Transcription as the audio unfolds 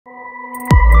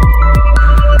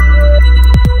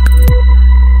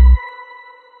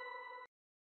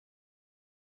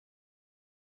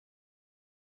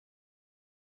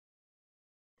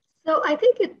I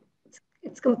think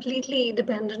it's completely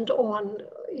dependent on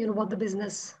what the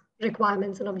business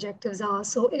requirements and objectives are.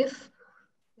 So if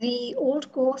the old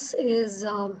course is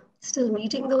still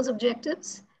meeting those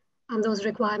objectives and those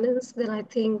requirements, then I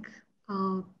think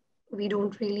we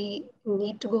don't really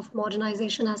need to go for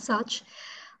modernization as such.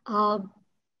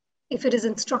 If it is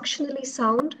instructionally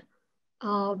sound,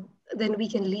 then we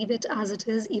can leave it as it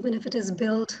is, even if it is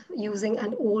built using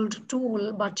an old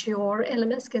tool, but your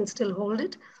LMS can still hold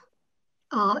it.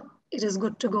 It is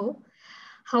good to go.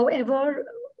 However,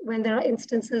 when there are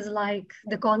instances like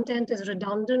the content is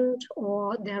redundant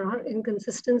or there are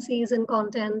inconsistencies in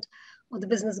content or the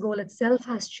business goal itself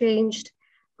has changed,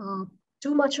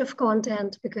 too much of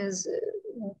content because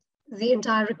the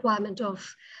entire requirement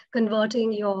of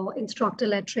converting your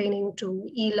instructor-led training to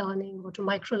e-learning or to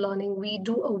micro-learning, we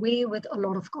do away with a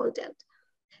lot of content,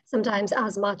 sometimes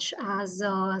as much as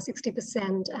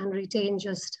 60% and retain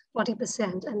just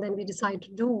 40%. And then we decide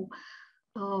to do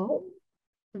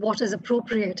what is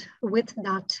appropriate with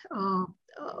that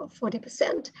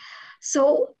 40%.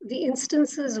 So the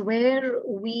instances where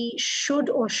we should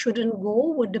or shouldn't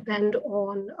go would depend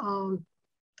on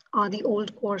are the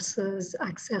old courses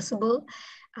accessible?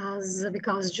 As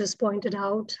Vikas just pointed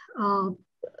out,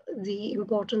 the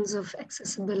importance of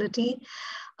accessibility.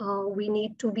 We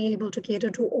need to be able to cater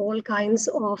to all kinds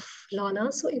of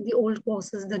learners. So if the old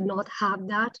courses did not have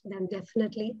that, then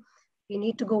definitely we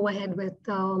need to go ahead with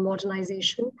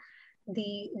modernization.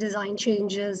 The design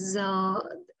changes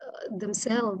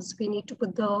themselves, we need to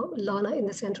put the learner in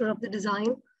the center of the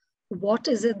design. What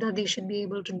is it that they should be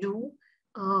able to do?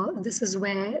 This is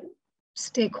where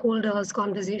stakeholders,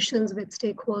 conversations with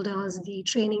stakeholders, the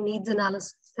training needs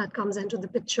analysis that comes into the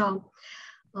picture,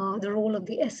 the role of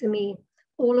the SME,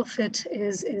 all of it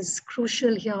is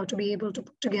crucial here to be able to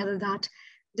put together that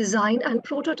design. And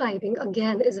prototyping,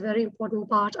 again, is a very important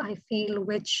part, I feel,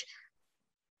 which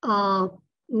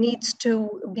needs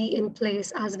to be in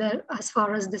place as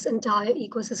far as this entire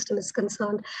ecosystem is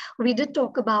concerned. We did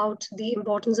talk about the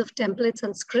importance of templates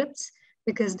and scripts,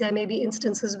 because there may be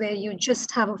instances where you just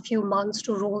have a few months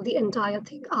to roll the entire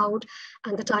thing out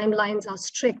and the timelines are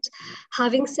strict.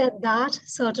 Having said that,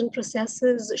 certain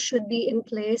processes should be in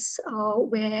place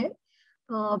where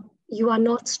you are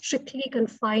not strictly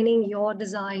confining your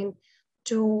design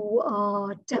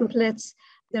to templates.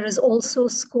 There is also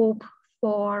scope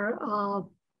for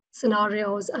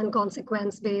scenarios and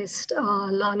consequence-based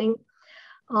learning.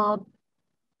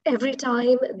 Every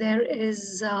time there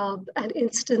is an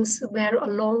instance where a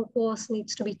long course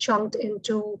needs to be chunked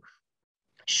into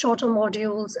shorter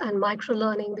modules and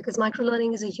micro-learning, because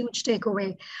micro-learning is a huge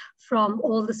takeaway from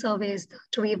all the surveys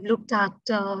that we've looked at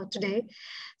today.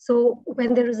 So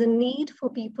when there is a need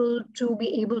for people to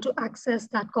be able to access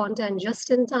that content just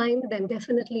in time, then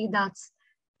definitely that's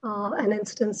an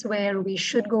instance where we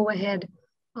should go ahead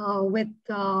with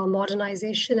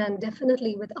modernization, and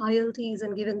definitely with ILTs.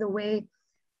 And given the way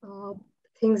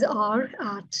things are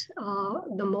at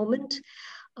the moment,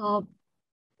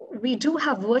 we do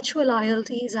have virtual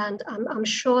ILTs, and I'm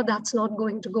sure that's not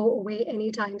going to go away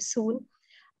anytime soon.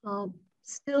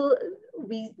 Still,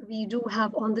 we do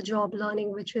have on-the-job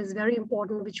learning, which is very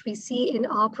important, which we see in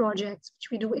our projects, which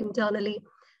we do internally.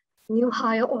 New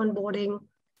hire onboarding.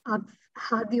 I've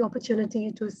had the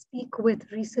opportunity to speak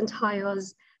with recent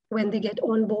hires when they get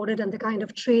onboarded and the kind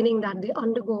of training that they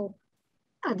undergo,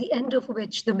 at the end of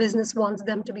which the business wants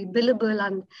them to be billable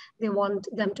and they want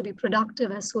them to be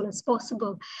productive as soon as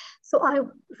possible. So I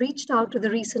reached out to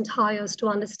the recent hires to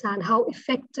understand how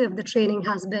effective the training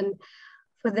has been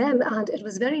for them. And it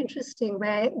was very interesting,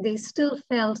 where they still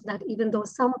felt that even though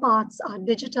some parts are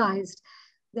digitized,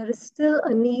 there is still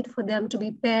a need for them to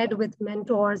be paired with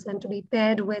mentors and to be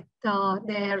paired with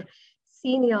their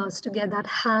seniors to get that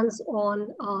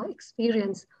hands-on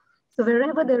experience. So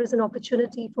wherever there is an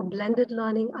opportunity for blended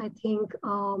learning, I think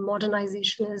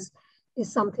modernization is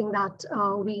something that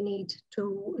we need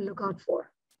to look out for.